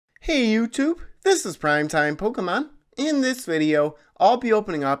Hey YouTube, this is Primetime Pokemon. In this video, I'll be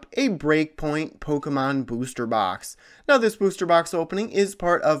opening up a BREAKpoint Pokemon booster box. Now this booster box opening is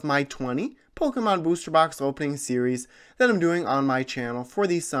part of my 20 Pokemon booster box opening series that I'm doing on my channel for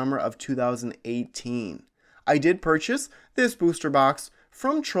the summer of 2018. I did purchase this booster box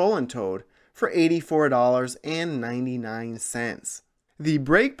from Troll & Toad for $84.99. The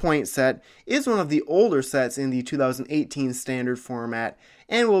BREAKpoint set is one of the older sets in the 2018 standard format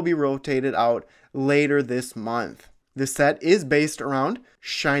and will be rotated out later this month. The set is based around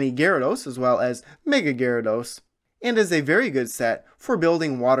Shiny Gyarados as well as Mega Gyarados and is a very good set for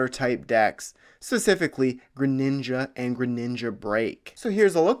building water type decks, specifically Greninja and Greninja Break. So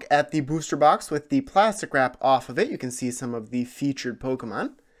here's a look at the booster box with the plastic wrap off of it. You can see some of the featured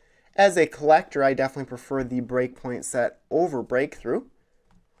Pokemon. As a collector, I definitely prefer the BREAKpoint set over Breakthrough.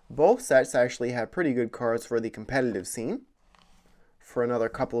 Both sets actually have pretty good cards for the competitive scene for another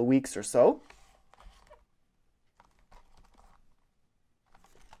couple of weeks or so.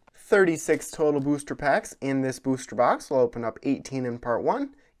 36 total booster packs in this booster box. We'll open up 18 in part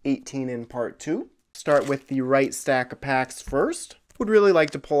 1, 18 in part 2. Start with the right stack of packs first. Would really like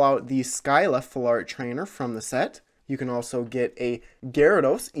to pull out the Skyla Full Art Trainer from the set. You can also get a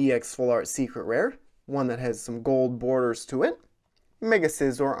Gyarados EX Full Art Secret Rare, one that has some gold borders to it. Mega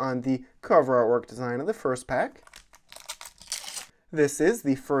Scizor on the cover artwork design of the first pack. This is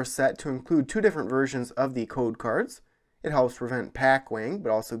the first set to include two different versions of the code cards. It helps prevent pack weighing,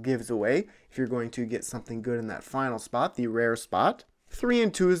 but also gives away, if you're going to get something good in that final spot, the rare spot. 3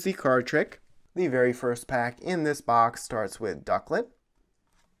 and 2 is the card trick. The very first pack in this box starts with Ducklet,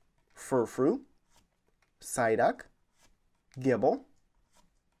 Furfrou, Psyduck, Gibble,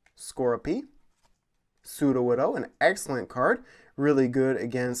 Scorpy, Sudowoodo, an excellent card, really good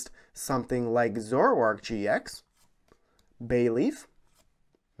against something like Zoroark GX, Bayleaf,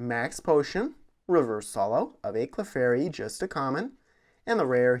 Max Potion, Reverse Holo of a Clefairy, just a common, and the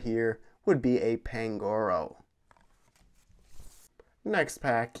rare here would be a Pangoro. Next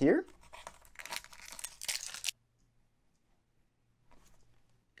pack here.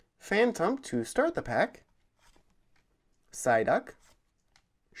 Phantom to start the pack. Psyduck,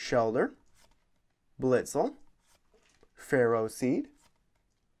 Shelder, Blitzel, Ferroseed,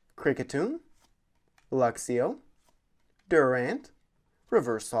 Kricketune, Luxio, Durant,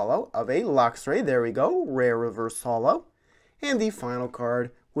 Reverse Holo of a Luxray, there we go, rare Reverse Holo, and the final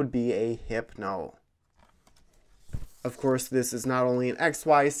card would be a Hypno. Of course, this is not only an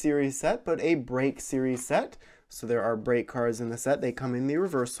XY series set, but a Break series set, so there are Break cards in the set. They come in the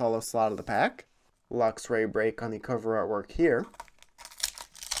Reverse Holo slot of the pack. Luxray Break on the cover artwork here.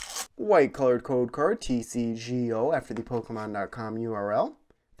 White colored code card, TCGO, after the Pokemon.com URL.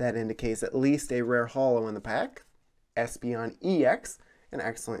 That indicates at least a rare holo in the pack. Espeon EX, an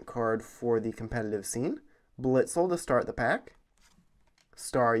excellent card for the competitive scene. Blitzel to start the pack.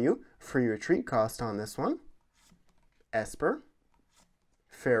 Staryu for your retreat cost on this one. Esper,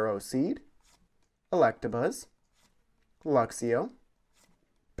 Ferroseed, Electabuzz, Luxio,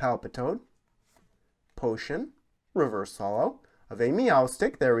 Palpitoad, Potion, Reverse Holo of a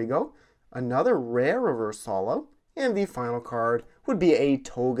Meowstic, there we go, another rare Reverse Holo, and the final card would be a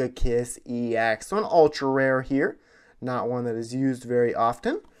Togekiss EX, so an ultra rare here, not one that is used very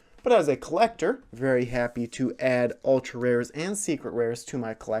often, but as a collector, very happy to add ultra rares and secret rares to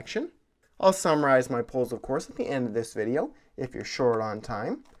my collection. I'll summarize my pulls, of course, at the end of this video, if you're short on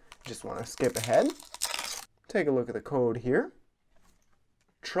time. Just want to skip ahead. Take a look at the code here.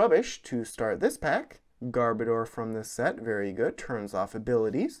 Trubbish to start this pack. Garbodor from this set, very good, turns off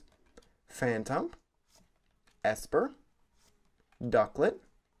abilities. Phantom, Esper, Ducklet,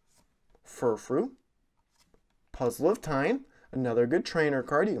 Furfrou, Puzzle of Time, another good trainer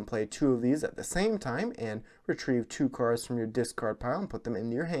card. You can play two of these at the same time and retrieve two cards from your discard pile and put them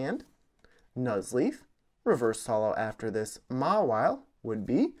into your hand. Nuzleaf, Reverse Holo after this Mawile would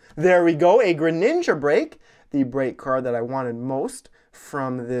be, there we go, a Greninja Break, the break card that I wanted most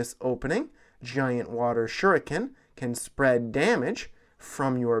from this opening. Giant Water Shuriken can spread damage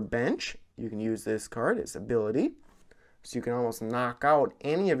from your bench. You can use this card, its ability. So you can almost knock out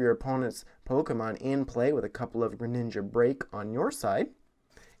any of your opponent's Pokemon in play with a couple of Greninja Break on your side.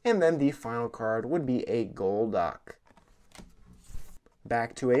 And then the final card would be a Golduck.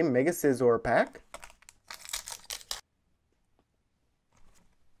 Back to a Mega Scizor pack.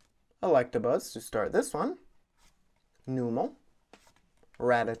 Electabuzz to start this one. Numel,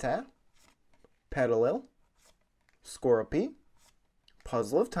 Rattata, Petalil, Scorpy,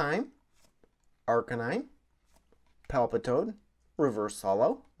 Puzzle of Time, Arcanine, Palpitoad, Reverse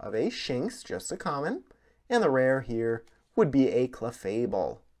Holo of a Shinx, just a common, and the rare here would be a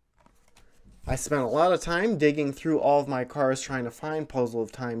Clefable. I spent a lot of time digging through all of my cards trying to find Puzzle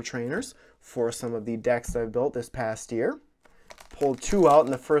of Time trainers for some of the decks I've built this past year. Pulled 2 out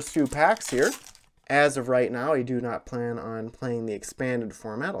in the first few packs here. As of right now, I do not plan on playing the expanded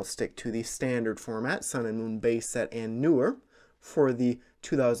format. I'll stick to the standard format, Sun and Moon base set and newer, for the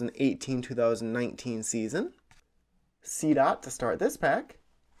 2018-2019 season. C-Dot to start this pack.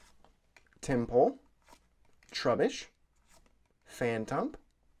 Timpole, Trubbish, Phantump,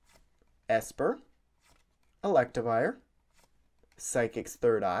 Esper, Electivire, Psychic's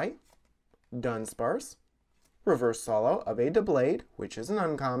Third Eye, Dunsparce, Reverse Hollow of a Doublade, which is an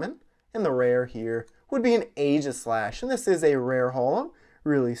uncommon, and the rare here would be an Aegislash, and this is a rare holo.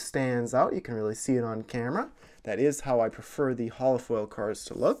 Really stands out. You can really see it on camera. That is how I prefer the holofoil cards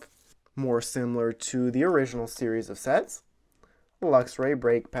to look. More similar to the original series of sets. Luxray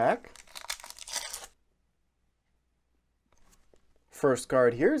Break Pack. First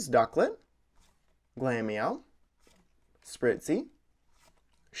card here is Ducklet, Glameow, Spritzy,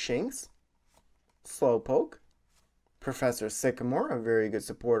 Shinx, Slowpoke, Professor Sycamore, a very good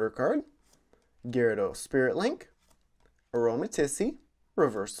supporter card, Gyarados Spirit Link, Aromatisse,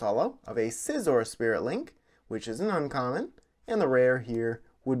 Reverse Hollow of a Scizor Spirit Link, which is an uncommon, and the rare here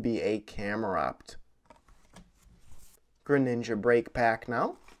would be a Camerupt. Greninja Break Pack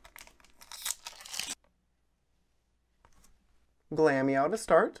now. Glameow to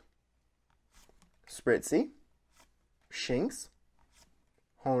start, Spritzy, Shinx,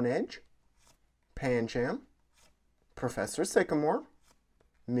 Honedge, Pancham, Professor Sycamore,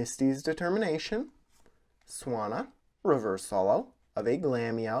 Misty's Determination, Swanna, Reverse Hollow of a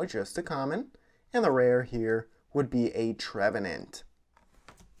Glameow, just a common, and the rare here would be a Trevenant.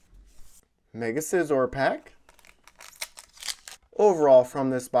 Mega Scizor Pack. Overall from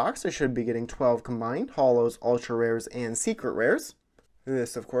this box, I should be getting 12 combined holos, ultra rares, and secret rares.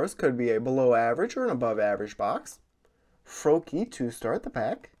 This, of course, could be a below average or an above average box. Froakie to start the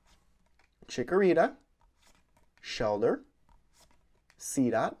pack. Chikorita, Shelder,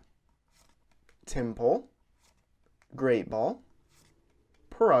 C-Dot, Timpole, Great Ball,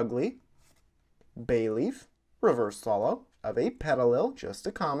 Purugly, Bayleaf, Reverse Hollow of a Petalil, just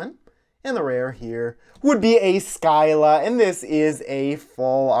a common, and the rare here would be a Skyla, and this is a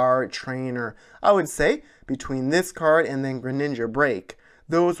full art trainer. I would say between this card and then Greninja Break,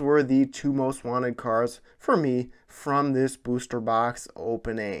 those were the 2 most wanted cards for me from this booster box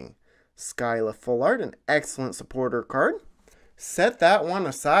opening. Skyla full art, an excellent supporter card. Set that one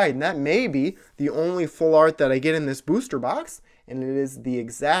aside, and that may be the only full art that I get in this booster box, and it is the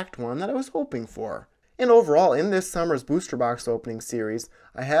exact one that I was hoping for. And overall, in this summer's booster box opening series,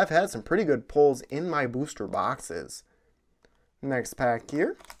 I have had some pretty good pulls in my booster boxes. Next pack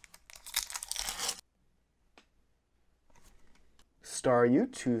here.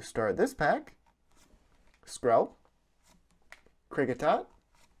 Staryu to start this pack. Skrelp, Kricketot,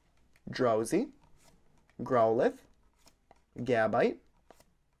 Drowsy, Growlithe, Gabite,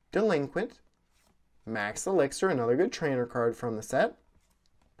 Delinquent, Max Elixir, another good trainer card from the set.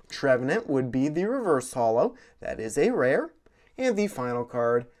 Trevenant would be the Reverse Hollow, that is a rare, and the final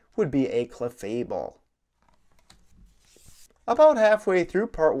card would be a Clefable. About halfway through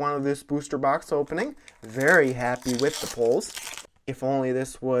part 1 of this booster box opening, very happy with the pulls. If only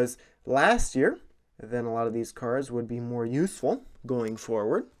this was last year, then a lot of these cards would be more useful going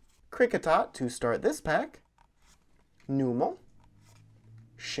forward. Kricketot to start this pack, Numel,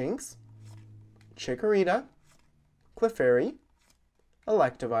 Shinx, Chikorita, Clefairy,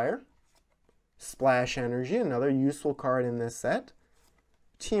 Electivire, Splash Energy, another useful card in this set,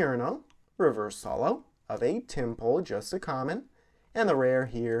 Tierno, Reverse Hollow of a Timpole, just a common, and the rare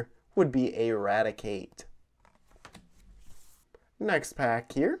here would be a Raticate. Next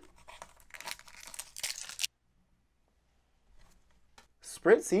pack here.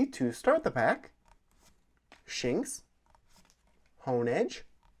 Spritzy to start the pack, Shinx, Honedge,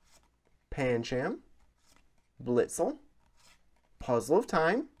 Pancham, Blitzel, Puzzle of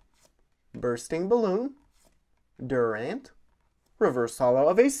Time, Bursting Balloon, Durant, Reverse Hollow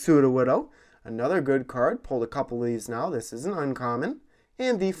of a Sudowoodo, another good card, pulled a couple of these now, this is an uncommon,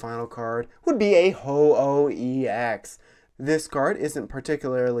 and the final card would be a Ho-Oh EX. This card isn't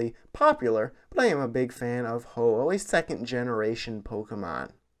particularly popular, but I am a big fan of Ho-Oh, a second generation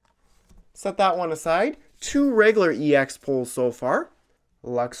Pokemon. Set that one aside. 2 regular EX pulls so far.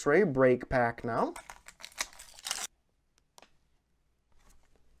 Luxray Break Pack now.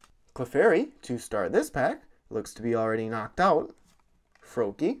 Clefairy to start this pack. Looks to be already knocked out.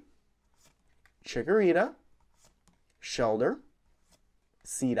 Froakie, Chikorita, Shelder,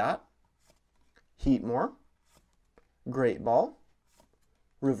 C-Dot, Heatmore, Great Ball,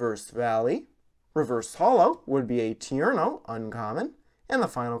 Reverse Valley, Reverse holo would be a Tierno, uncommon. And the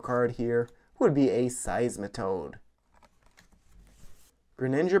final card here would be a Seismitoad.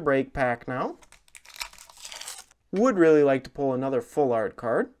 Greninja Break Pack now. Would really like to pull another full art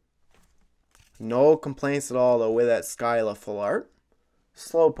card. No complaints at all though with that Skyla full art.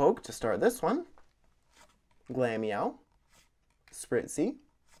 Slowpoke to start this one. Glameow. Spritzy.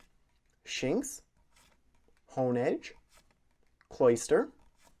 Shinx. Honedge. Cloyster.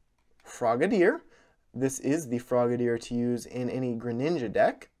 Frogadier. This is the Frogadier to use in any Greninja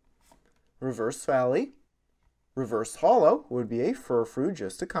deck. Reverse Valley. Reverse holo would be a Furfrou,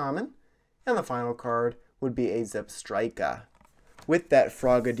 just a common. And the final card would be a Zebstrika. With that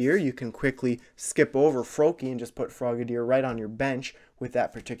Frogadier, you can quickly skip over Froakie and just put Frogadier right on your bench with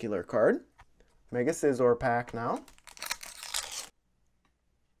that particular card. Mega Scizor pack now.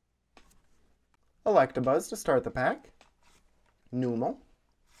 Electabuzz to start the pack. Numel.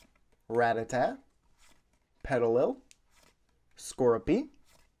 Rattata. Petalil. Scorpy.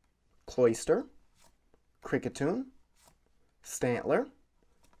 Cloyster. Kricketune. Stantler.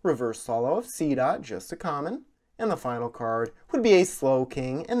 Reverse holo of Seedot, just a common. And the final card would be a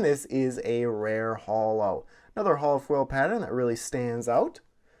Slowking, and this is a rare holo. Another holofoil pattern that really stands out.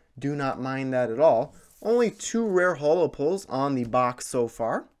 Do not mind that at all. Only 2 rare holo pulls on the box so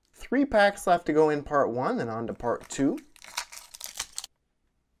far. 3 packs left to go in part 1, then on to part 2.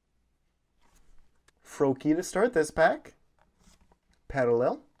 Froakie to start this pack.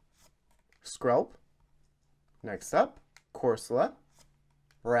 Petalil. Skrelp. Next up, Corsola.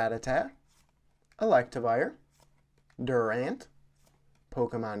 Rattata. Electivire. Durant.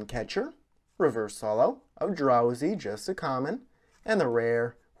 Pokemon Catcher. Reverse holo of Drowsy, just a common. And the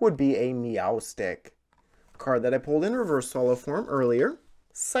rare would be a Meowstic. Card that I pulled in reverse holo form earlier.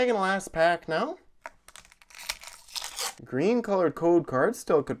 Second last pack now. Green colored code card,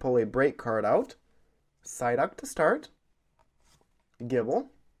 still could pull a break card out. Psyduck to start. Gibble.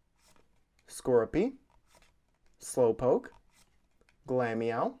 Scorpy. Slowpoke.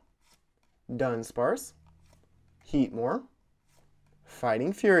 Glameow. Dunsparce. Heatmore.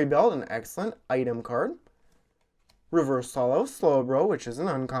 Fighting Fury Belt, an excellent item card. Reverse holo Slowbro, which is an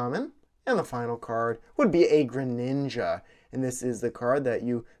uncommon. And the final card would be a Greninja. And this is the card that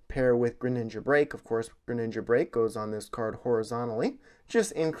you pair with Greninja Break. Of course, Greninja Break goes on this card horizontally.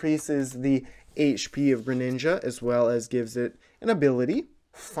 Just increases the HP of Greninja as well as gives it an ability.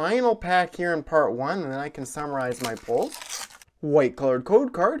 Final pack here in part 1, and then I can summarize my pulls. White colored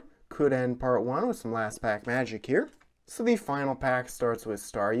code card could end part 1 with some last pack magic here. So the final pack starts with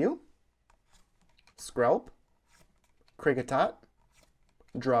Staryu, Skrelp, Kricketot,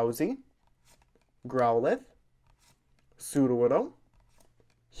 Drowsy, Growlithe, Sudowoodo,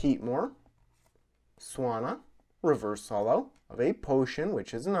 Heatmore, Swanna, reverse holo of a Potion,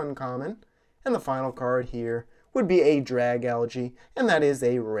 which is an uncommon, and the final card here would be a Dragalge, and that is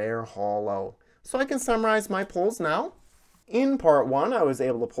a rare holo. So I can summarize my pulls now. In part 1, I was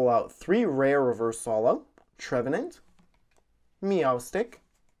able to pull out 3 rare reverse holo, Trevenant, Meowstic,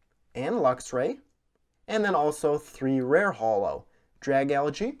 and Luxray, and then also 3 rare holo,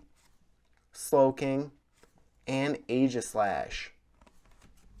 Dragalge, Slowking, and Aegislash.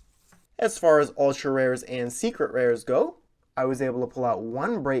 As far as ultra rares and secret rares go, I was able to pull out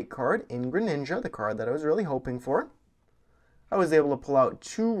 1 break card in Greninja, the card that I was really hoping for. I was able to pull out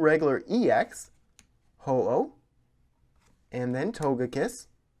 2 regular EX, Ho-Oh, and then Togekiss.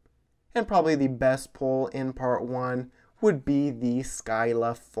 And probably the best pull in part 1 would be the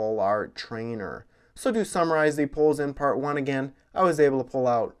Skyla Full Art Trainer. So to summarize the pulls in part 1 again, I was able to pull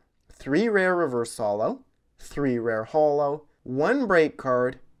out 3 rare reverse holo, 3 rare holo, 1 break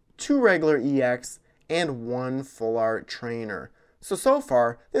card, 2 regular EX, and 1 full art trainer. So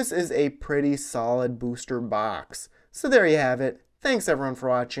far, this is a pretty solid booster box. So there you have it. Thanks everyone for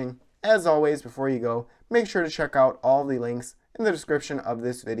watching. As always, before you go, make sure to check out all the links in the description of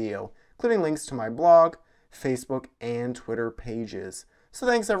this video, including links to my blog, Facebook, and Twitter pages. So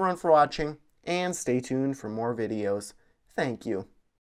thanks everyone for watching, and stay tuned for more videos. Thank you.